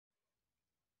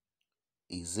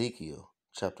Ezekiel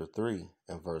chapter 3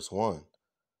 and verse 1.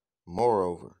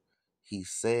 Moreover, he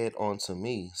said unto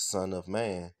me, Son of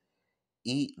man,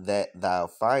 eat that thou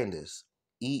findest,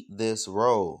 eat this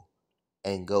roll,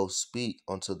 and go speak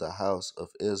unto the house of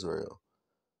Israel.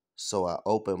 So I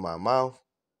opened my mouth,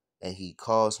 and he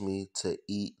caused me to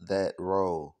eat that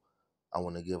roll. I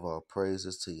want to give all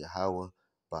praises to Yahweh,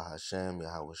 Bahashem,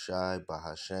 Yahweh Shai,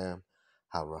 Bahashem,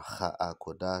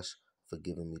 Kodash, for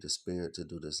giving me the spirit to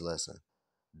do this lesson.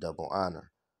 Double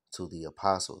honor to the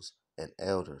apostles and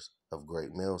elders of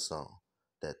Great Millstone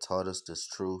that taught us this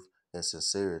truth in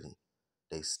sincerity.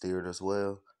 They steered us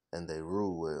well and they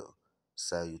rule well.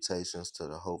 Salutations to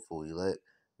the hopeful elect.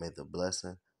 May the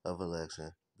blessing of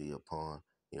election be upon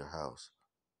your house.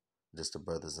 This the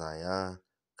brother Zion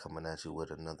coming at you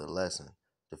with another lesson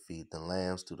to feed the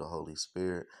lambs through the Holy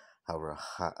Spirit.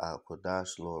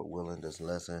 Kodash, Lord willing, this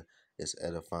lesson is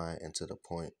edifying and to the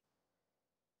point.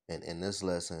 And in this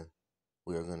lesson,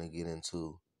 we are going to get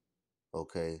into,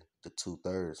 the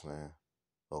 2/3, man.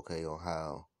 On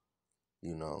how,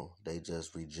 they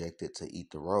just rejected to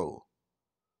eat the roll.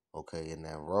 And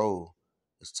that roll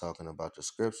is talking about the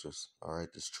scriptures, all right,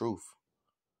 this truth,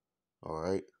 all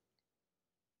right.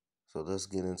 So let's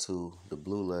get into the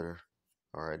blue letter,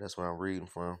 all right, that's where I'm reading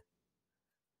from,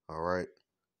 all right.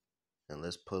 And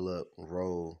let's pull up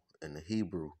roll in the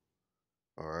Hebrew,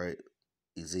 all right.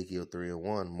 Ezekiel 3 and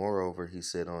 1. Moreover, he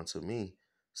said unto me,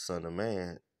 Son of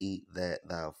man, eat that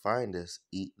thou findest,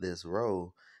 eat this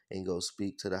roll, and go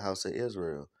speak to the house of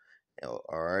Israel. All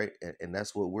right. And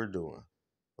that's what we're doing.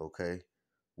 Okay.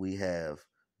 We have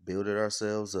built it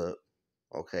ourselves up.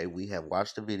 Okay. We have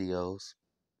watched the videos.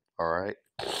 All right.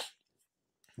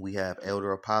 We have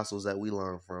elder apostles that we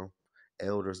learn from,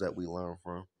 elders that we learn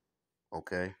from.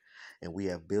 Okay. And we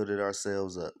have built it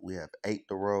ourselves up. We have ate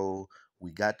the roll.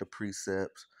 We got the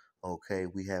precepts. Okay.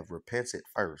 We have repented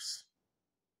first.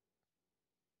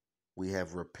 We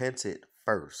have repented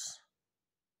first.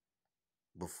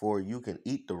 Before you can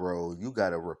eat the roll, you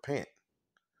got to repent.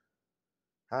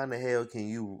 How in the hell can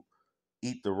you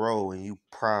eat the roll and you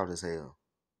proud as hell?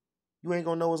 You ain't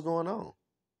going to know what's going on.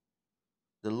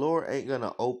 The Lord ain't going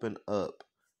to open up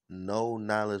no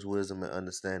knowledge, wisdom, and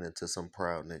understanding to some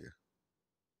proud nigga.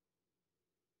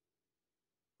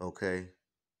 Okay?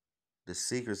 The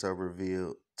secrets are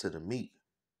revealed to the meek.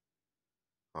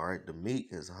 All right? The meek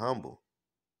is humble.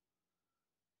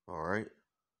 All right?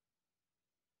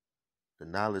 The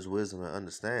knowledge, wisdom, and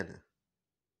understanding.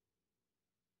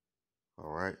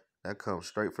 All right? That comes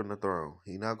straight from the throne.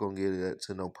 He not going to get it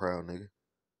to no proud nigga.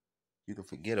 You can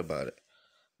forget about it.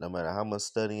 No matter how much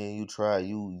studying you try,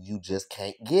 you just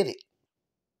can't get it.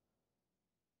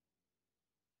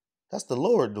 That's the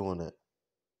Lord doing it.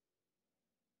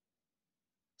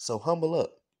 So humble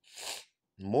up.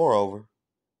 Moreover,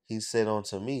 he said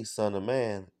unto me, Son of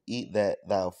man, eat that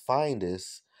thou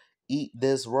findest, eat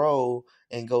this roll,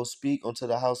 and go speak unto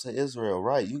the house of Israel.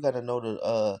 Right? You gotta know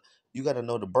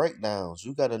the breakdowns.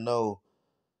 You gotta know,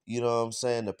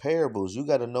 the parables. You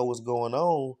gotta know what's going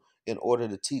on in order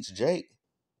to teach Jake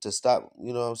to stop,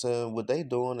 what they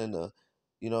doing and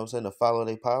to follow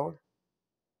their power.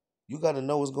 You gotta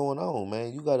know what's going on,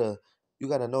 man. You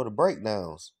gotta know the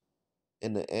breakdowns.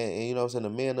 And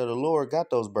the men of the Lord got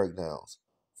those breakdowns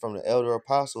from the elder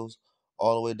apostles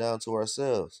all the way down to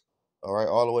ourselves. All right,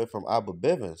 all the way from Abba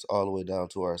Bivens all the way down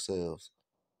to ourselves.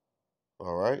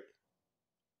 All right,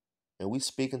 and we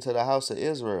speaking to the house of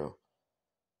Israel.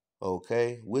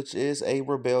 Okay, which is a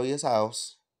rebellious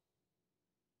house.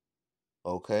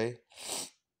 Okay,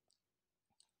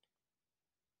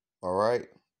 all right,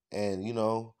 and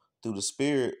through the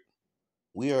Spirit,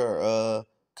 we are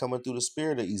coming through the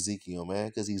spirit of Ezekiel, man,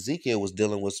 because Ezekiel was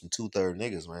dealing with some 2/3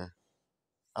 niggas, man.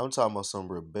 I'm talking about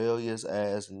some rebellious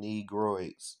ass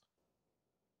negroids.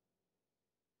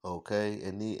 Okay,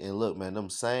 and look, man, them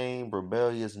same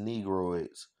rebellious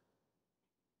negroids,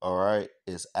 all right,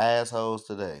 is assholes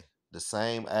today. The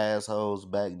same assholes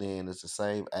back then is the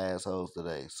same assholes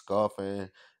today. Scoffing,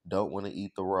 don't want to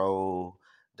eat the roll.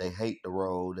 They hate the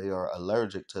roll. They are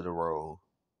allergic to the roll.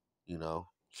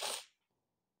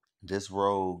 This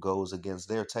roll goes against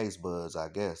their taste buds, I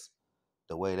guess,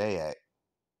 the way they act,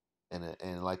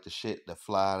 and like the shit that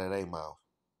fly out of their mouth.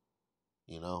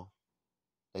 You know,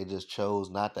 they just chose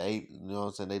not to eat. You know what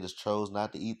I'm saying? They just chose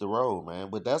not to eat the roll,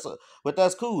 man. But that's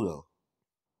cool though.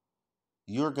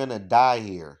 You're gonna die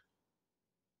here.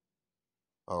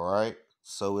 All right.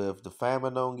 So if the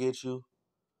famine don't get you,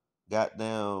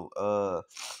 goddamn,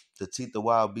 the teeth of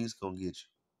wild beast gonna get you.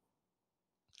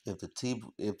 If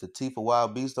the teeth of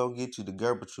wild beast don't get you, the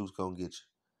Gerber troops gonna get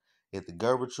you. If the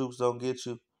Gerber troops don't get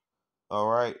you, all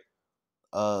right,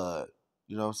 uh,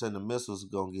 you know what I'm saying, the missiles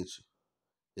gonna get you.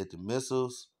 If the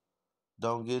missiles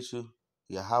don't get you,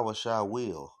 Yahweh Shah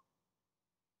will.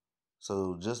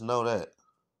 So just know that.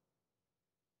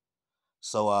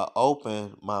 So I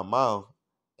opened my mouth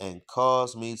and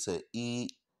caused me to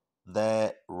eat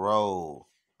that roll.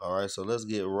 All right, so let's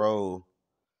get roll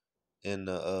in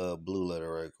the blue letter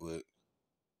right quick.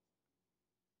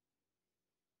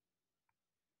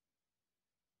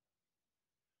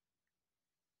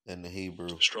 In the Hebrew.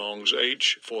 Strong's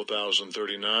H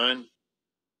 4039.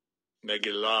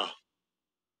 Megillah.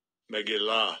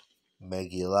 Megillah.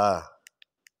 Megillah.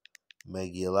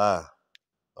 Megillah.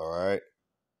 All right.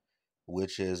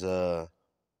 Which is a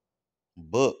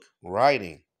book,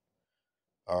 writing.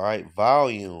 All right.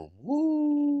 Volume.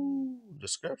 Woo. The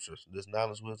scriptures. This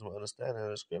knowledge, wisdom, understanding of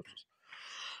the scriptures.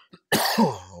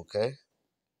 Okay.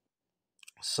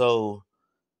 So,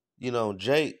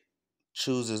 Jake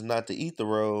chooses not to eat the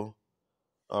roll.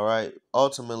 All right.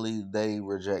 Ultimately, they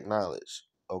reject knowledge.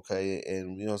 Okay.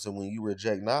 And you know what I'm saying? When you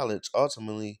reject knowledge,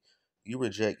 ultimately, you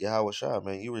reject Yahweh Shah,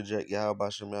 man. You reject Yahweh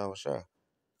Bashem Yahweh Shah.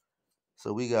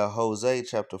 So we got Hosea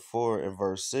chapter 4 and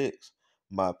verse 6.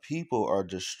 My people are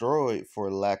destroyed for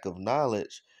lack of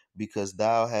knowledge, because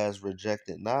thou hast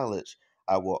rejected knowledge.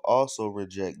 I will also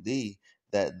reject thee,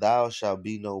 that thou shalt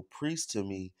be no priest to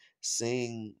me,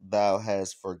 seeing thou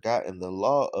hast forgotten the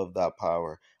law of thy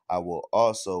power. I will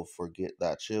also forget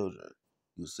thy children.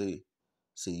 You see?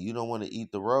 You don't want to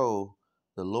eat the roll,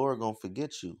 the Lord gonna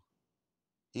forget you.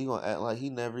 He gonna act like he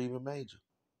never even made you.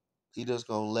 He just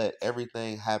gonna let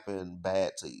everything happen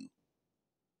bad to you.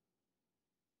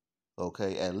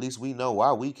 Okay, at least we know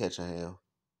why we catching hell.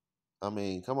 I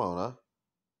mean, come on, huh?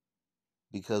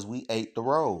 Because we ate the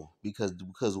roll. Because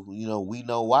we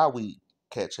know why we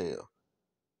catch hell.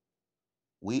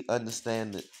 We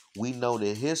understand that, we know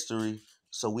the history,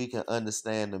 so we can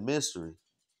understand the mystery.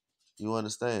 You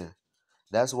understand?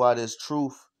 That's why this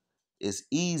truth is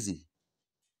easy.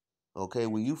 Okay,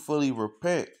 when you fully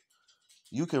repent,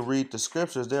 you can read the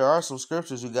scriptures. There are some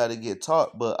scriptures you got to get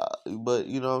taught, but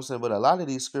you know what I'm saying. But a lot of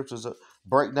these scriptures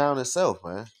break down itself,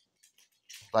 man.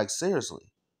 Like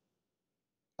seriously.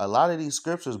 A lot of these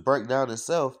scriptures break down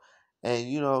itself, and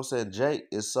you know what I'm saying, Jake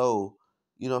is so,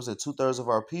 you know what I'm saying, 2/3 of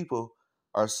our people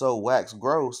are so wax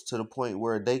gross to the point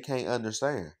where they can't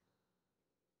understand,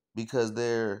 because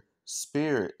their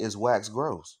spirit is wax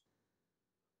gross.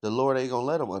 The Lord ain't gonna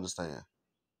let them understand.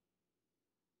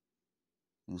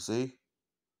 You see,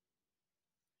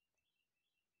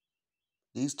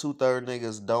 these 2/3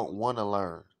 niggas don't want to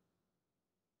learn.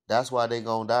 That's why they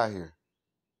gonna die here.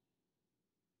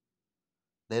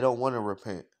 They don't want to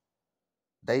repent.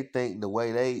 They think the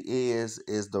way they is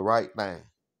the right thing.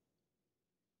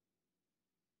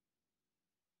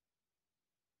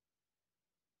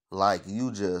 Like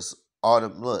you just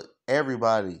look,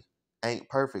 everybody ain't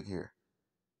perfect here.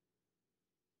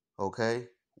 Okay?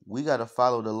 We got to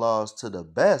follow the laws to the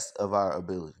best of our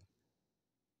ability.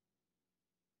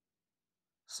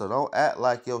 So don't act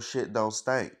like your shit don't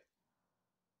stink.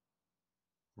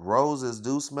 Roses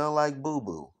do smell like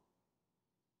boo-boo.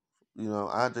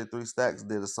 Andre 3 Stacks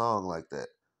did a song like that.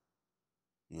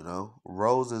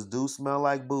 Roses do smell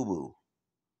like boo-boo.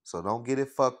 So don't get it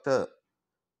fucked up.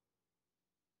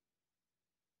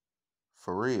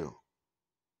 For real.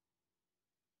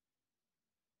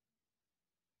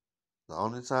 The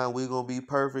only time we gonna be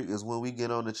perfect is when we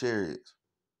get on the chariots.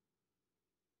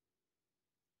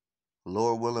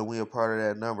 Lord willing, we a part of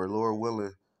that number. Lord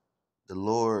willing, the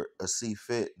Lord see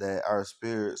fit that our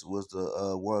spirits was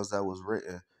the ones that was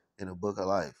written in the book of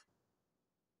life.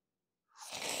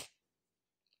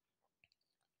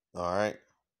 All right.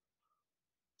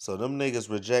 So them niggas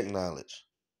reject knowledge.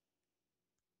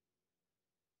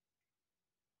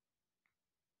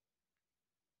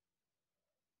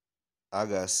 I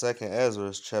got 2nd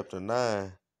Ezra chapter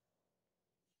 9.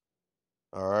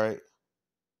 All right.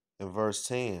 In verse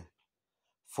 10.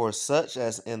 For such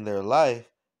as in their life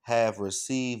have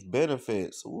received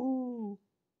benefits. Woo.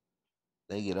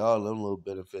 They get all them little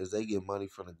benefits. They get money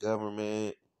from the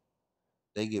government.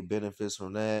 They get benefits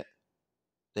from that.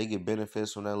 They get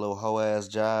benefits from that little hoe ass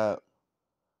job.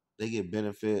 They get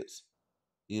benefits,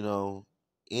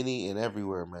 any and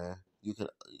everywhere, man. You can,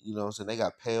 what I'm saying? They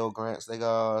got Pell Grants. They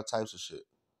got all types of shit.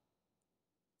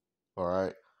 All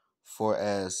right. For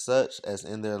as such as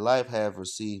in their life have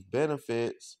received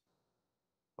benefits,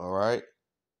 all right.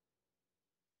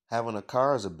 Having a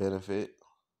car is a benefit,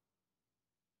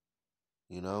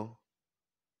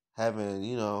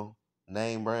 Having,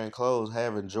 name brand clothes,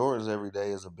 having Jordans every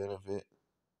day is a benefit.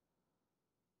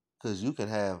 Because you can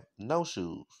have no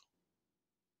shoes,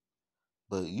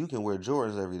 but you can wear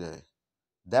Jordans every day.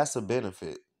 That's a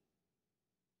benefit.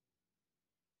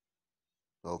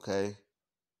 Okay?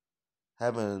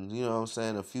 Having, you know what I'm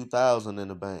saying, a few thousand in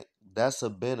the bank. That's a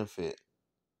benefit.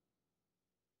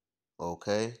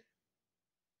 Okay?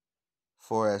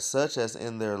 For as such as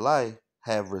in their life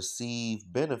have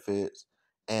received benefits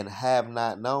and have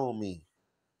not known me.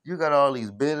 You got all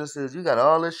these businesses, you got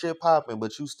all this shit popping,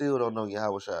 but you still don't know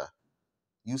Yahweh Shai.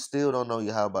 You still don't know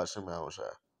Yahweh Shem Yahweh Shai.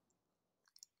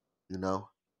 You know?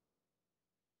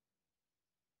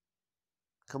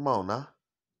 Come on now.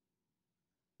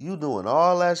 You doing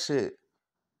all that shit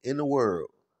in the world,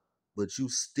 but you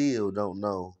still don't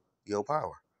know your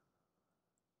power.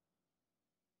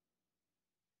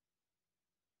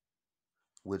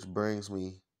 Which brings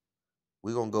me,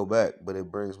 we're going to go back, but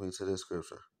it brings me to this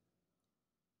scripture.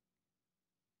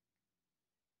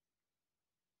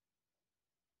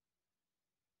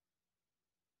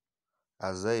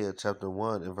 Isaiah chapter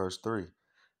 1 and verse 3.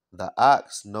 The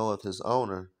ox knoweth his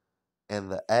owner,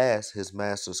 and the ass his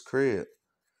master's crib.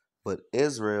 But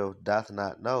Israel doth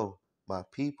not know, my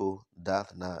people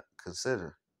doth not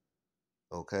consider.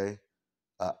 Okay?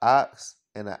 A ox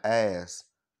and an ass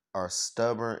are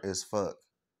stubborn as fuck.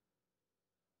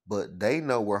 But they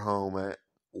know where home at.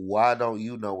 Why don't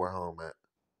you know where home at?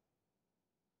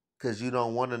 Because you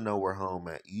don't want to know where home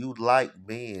at. You like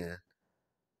being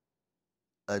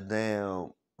a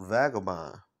damn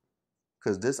vagabond.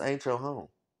 Because this ain't your home.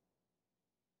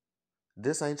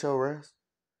 This ain't your rest.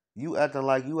 You acting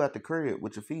like you at the crib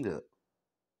with your feet up.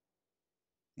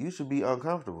 You should be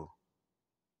uncomfortable.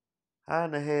 How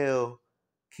in the hell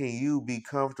can you be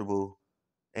comfortable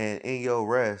and in your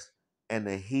rest and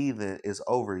the heathen is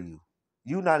over you?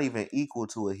 You not even equal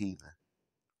to a heathen.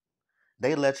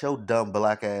 They let your dumb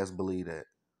black ass believe that.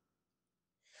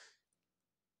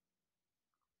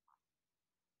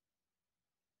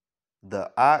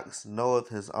 The ox knoweth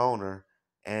his owner,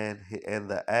 and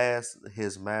the ass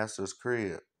his master's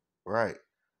crib. Right.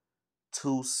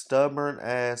 Two stubborn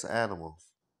ass animals,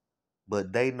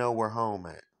 but they know where home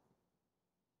at.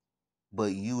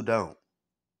 But you don't.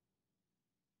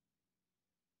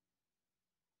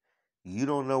 You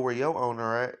don't know where your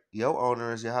owner at. Your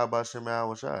owner is Yahweh Shem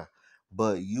Yahweh Shai.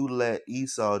 But you let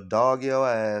Esau dog your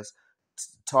ass,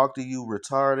 talk to you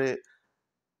retarded,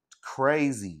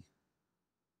 crazy,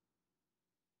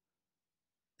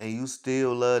 and you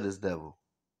still love this devil.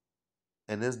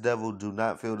 And this devil do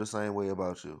not feel the same way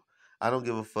about you. I don't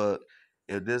give a fuck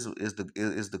if this is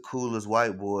the coolest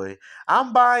white boy.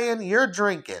 I'm buying, you're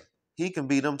drinking. He can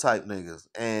be them type niggas.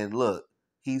 And look,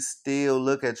 he still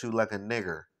look at you like a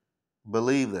nigger.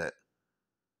 Believe that.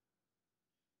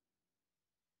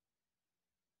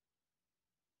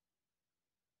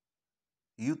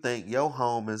 You think your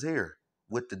home is here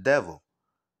with the devil,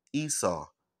 Esau,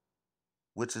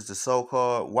 which is the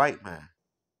so-called white man.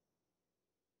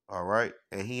 All right?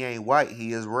 And he ain't white,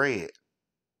 he is red.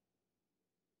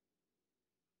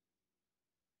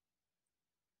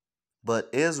 But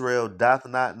Israel doth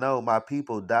not know, my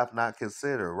people doth not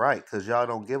consider. Right, because y'all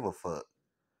don't give a fuck.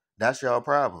 That's y'all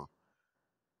problem.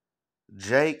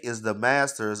 Jake is the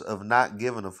masters of not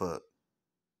giving a fuck.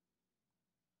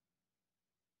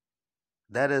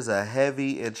 That is a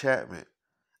heavy enchantment.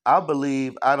 I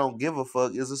believe I don't give a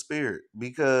fuck is a spirit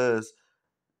because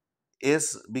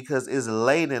it's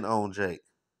laden on Jake.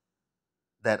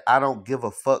 That I don't give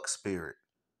a fuck spirit.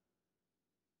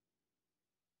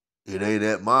 It ain't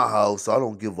at my house. I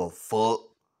don't give a fuck.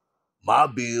 My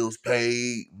bills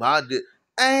paid.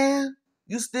 And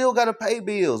you still gotta pay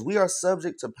bills. We are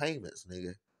subject to payments,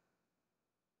 nigga.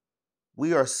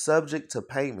 We are subject to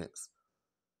payments.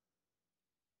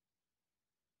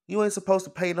 You ain't supposed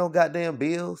to pay no goddamn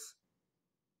bills.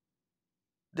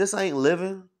 This ain't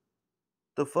living.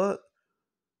 The fuck?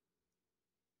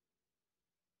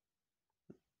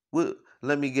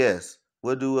 Let me guess.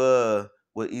 What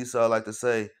Esau like to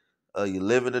say? You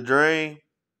living a dream?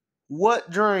 What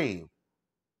dream?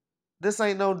 This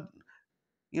ain't no,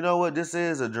 you know what? This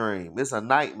is a dream. It's a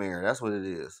nightmare. That's what it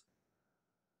is.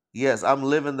 Yes, I'm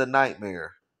living the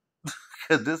nightmare.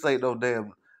 Cause this ain't no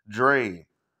damn dream.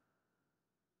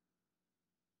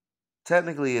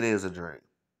 Technically it is a dream.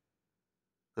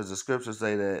 Because the scriptures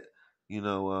say that, you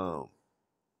know,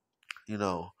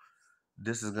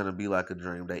 this is gonna be like a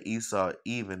dream. That Esau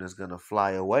even is gonna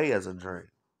fly away as a dream.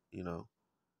 You know.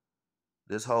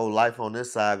 This whole life on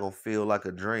this side gonna feel like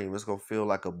a dream. It's gonna feel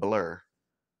like a blur.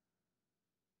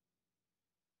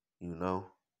 You know.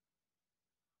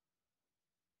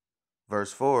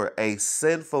 Verse 4, a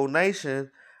sinful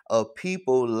nation, a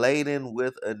people laden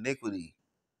with iniquity.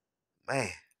 Man.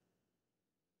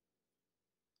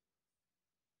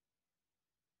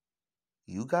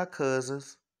 You got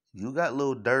cousins. You got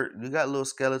little dirt. You got little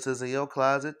skeletons in your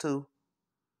closet too.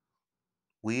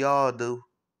 We all do.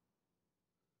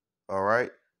 All right.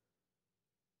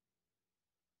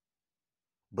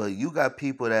 But you got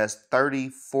people that's 30,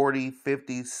 40,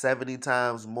 50, 70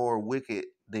 times more wicked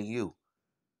than you.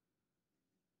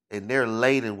 And they're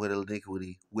laden with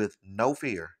iniquity with no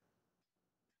fear.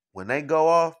 When they go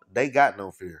off, they got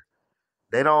no fear.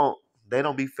 They don't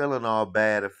be feeling all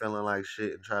bad and feeling like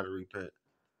shit and try to repent.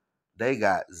 They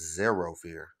got zero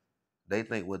fear. They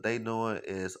think what they doing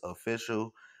is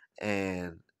official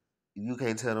and you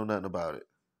can't tell them nothing about it.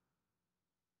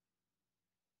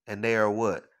 And they are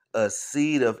what? A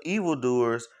seed of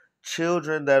evildoers,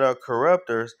 children that are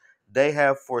corrupters. They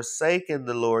have forsaken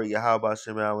the Lord Yahweh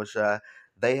Shem Shai.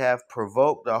 They have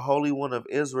provoked the Holy One of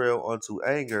Israel unto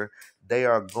anger. They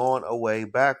are going away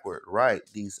backward. Right.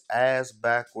 These ass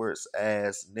backwards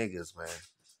ass niggas, man.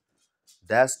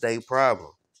 That's their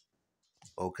problem.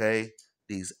 Okay?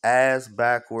 These ass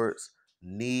backwards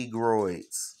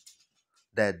negroids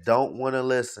that don't want to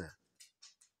listen.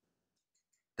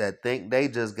 That think they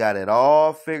just got it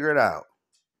all figured out.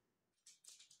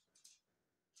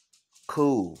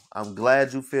 Cool. I'm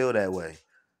glad you feel that way.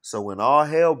 So when all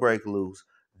hell break loose,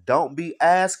 don't be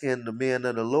asking the men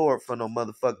of the Lord for no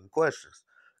motherfucking questions.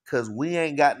 Because we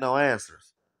ain't got no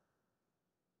answers.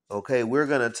 Okay, we're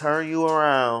going to turn you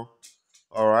around,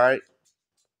 all right?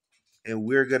 And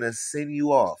we're going to send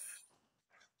you off.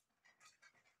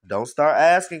 Don't start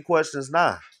asking questions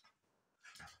now.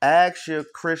 Ask your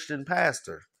Christian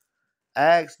pastor.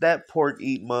 Ask that pork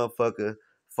eat motherfucker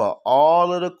for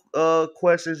all of the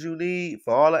questions you need,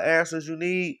 for all the answers you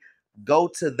need. Go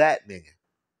to that nigga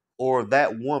or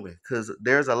that woman, because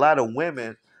there's a lot of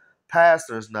women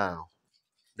pastors now.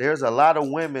 There's a lot of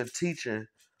women teaching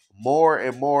more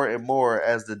and more and more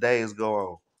as the days go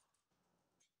on.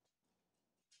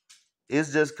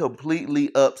 It's just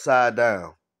completely upside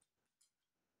down.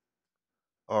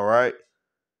 All right?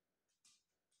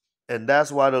 And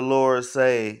that's why the Lord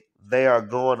say they are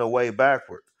going away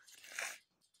backward.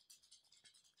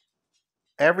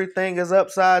 Everything is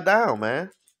upside down,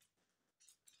 man.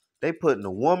 They putting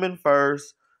the woman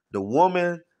first. The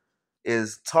woman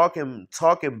is talking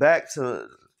back to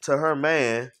her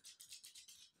man.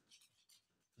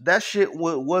 That shit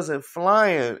wasn't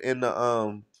flying in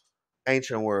the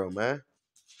ancient world, man.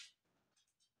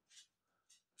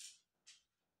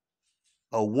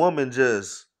 A woman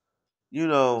just,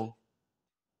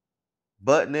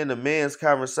 butting into men's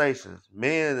conversations.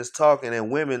 Men is talking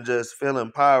and women just feel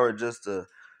empowered just to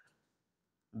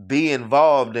be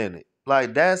involved in it.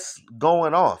 Like, that's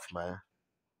going off, man.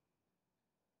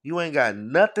 You ain't got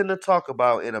nothing to talk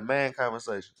about in a man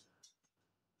conversation.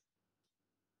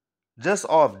 Just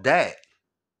off that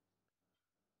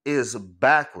is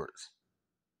backwards.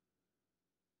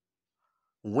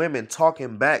 Women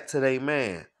talking back to their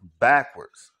man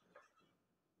backwards.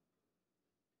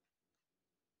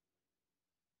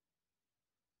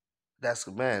 That's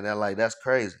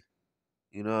crazy.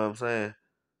 You know what I'm saying?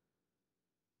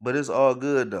 But it's all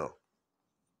good though.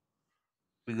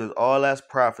 Because all that's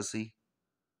prophecy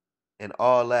and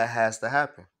all that has to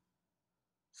happen.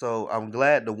 So I'm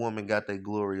glad the woman got their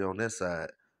glory on this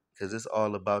side. Because it's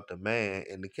all about the man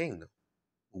in the kingdom.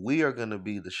 We are gonna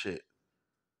be the shit,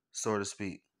 so to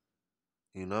speak.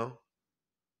 You know?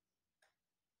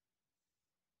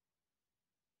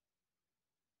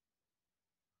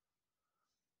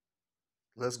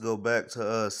 Let's go back to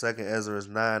 2nd Ezra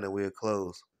 9 and we'll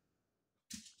close.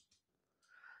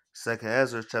 2nd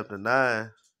Ezra chapter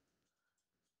 9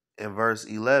 and verse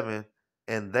 11.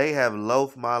 And they have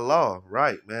loathed my law.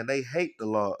 Right, man. They hate the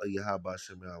law of Yahweh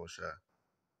Shem Yahushua.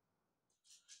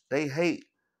 They hate,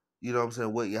 you know what I'm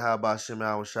saying, what Yahweh Shem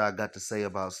Yahushua got to say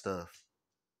about stuff.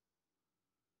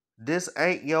 This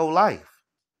ain't your life.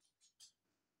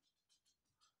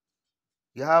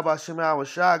 Yahweh Shem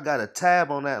Yahushua got a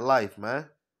tab on that life, man.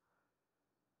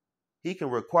 He can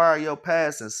require your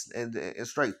past and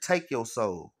straight take your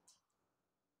soul.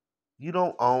 You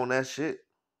don't own that shit.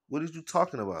 What are you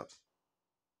talking about?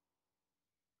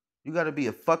 You got to be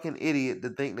a fucking idiot to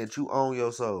think that you own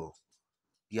your soul.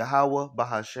 Yahweh,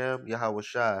 Bahashem, Yahweh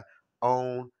Shai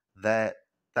own that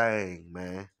thing,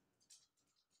 man.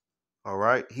 All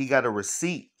right? He got a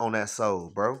receipt on that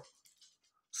soul, bro.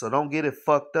 So don't get it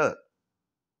fucked up.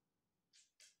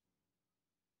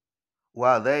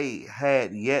 While they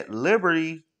had yet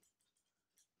liberty,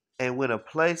 and when a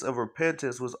place of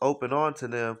repentance was opened unto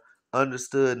them,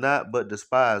 understood not but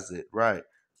despised it. Right.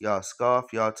 Y'all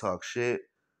scoff, y'all talk shit,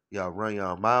 y'all run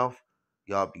y'all mouth,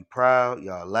 y'all be proud,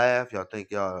 y'all laugh, y'all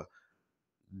think y'all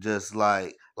just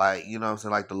like Like, you know what I'm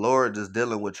saying? Like the Lord just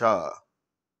dealing with y'all.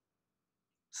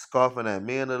 Scoffing at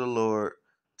men of the Lord,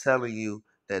 telling you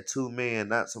that two men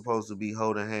not supposed to be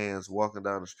holding hands walking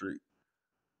down the street.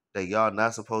 That y'all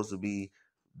not supposed to be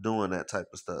doing that type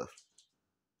of stuff.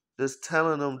 Just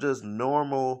telling them just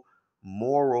normal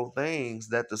moral things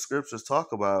that the scriptures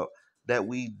talk about that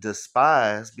we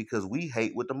despise because we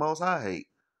hate what the Most High hate.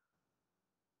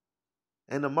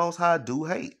 And the Most High do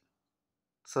hate.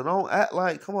 So don't act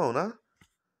like, come on, huh?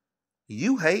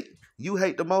 You hate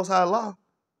the Most High law.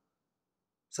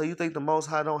 So you think the Most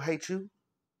High don't hate you?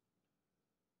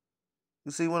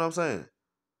 You see what I'm saying?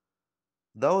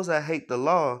 Those that hate the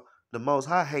law, the Most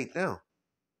High hate them.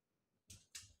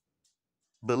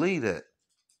 Believe that.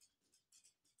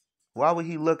 Why would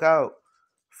he look out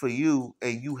for you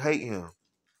and you hate him?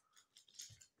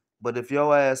 But if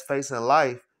your ass facing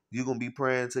life, you going to be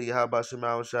praying to you, how about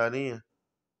Shema shot in?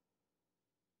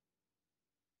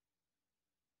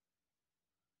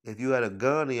 If you had a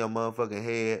gun in your motherfucking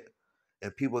head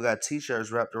and people got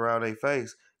t-shirts wrapped around their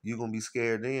face, you going to be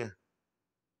scared then.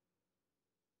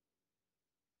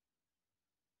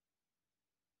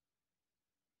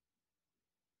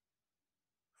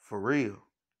 For real.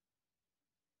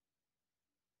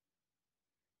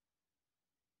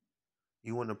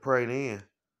 You want to pray then.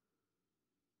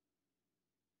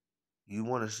 You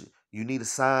need a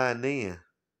sign then.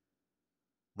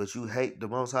 But you hate the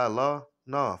Most High law?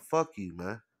 Nah, fuck you,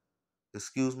 man.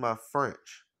 Excuse my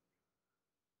French.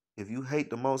 If you hate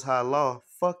the Most High law,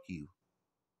 fuck you.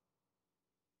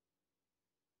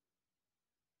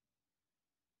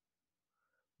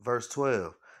 Verse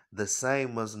 12. The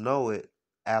same must know it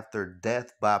after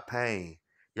death by pain.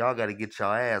 Y'all got to get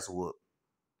your ass whooped.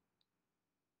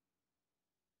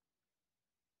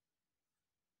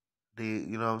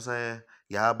 You know what I'm saying?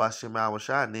 Yahweh Shem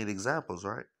Shai need examples,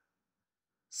 right?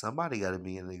 Somebody got to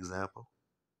be an example.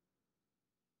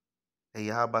 And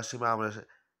Yahweh Shem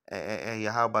and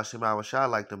Yahweh Shem Shai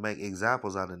like to make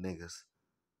examples out of niggas.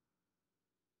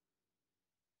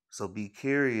 So be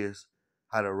curious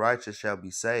how the righteous shall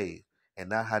be saved and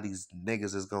not how these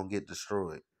niggas is going to get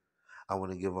destroyed. I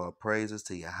want to give all praises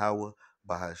to Yahweh,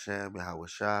 Bahasham, Yahweh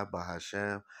Shai,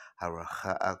 Bahasham,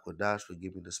 Haracha Akodash for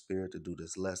giving the spirit to do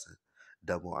this lesson.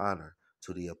 Double honor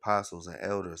to the apostles and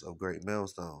elders of Great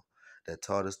Millstone that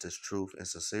taught us this truth and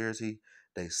sincerity.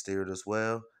 They steered us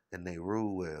well and they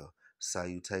rule well.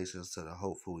 Salutations to the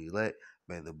hopeful elect.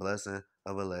 May the blessing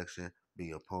of election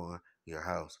be upon your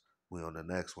house. We on the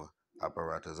next one.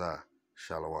 Aparatazah.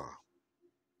 Shalom.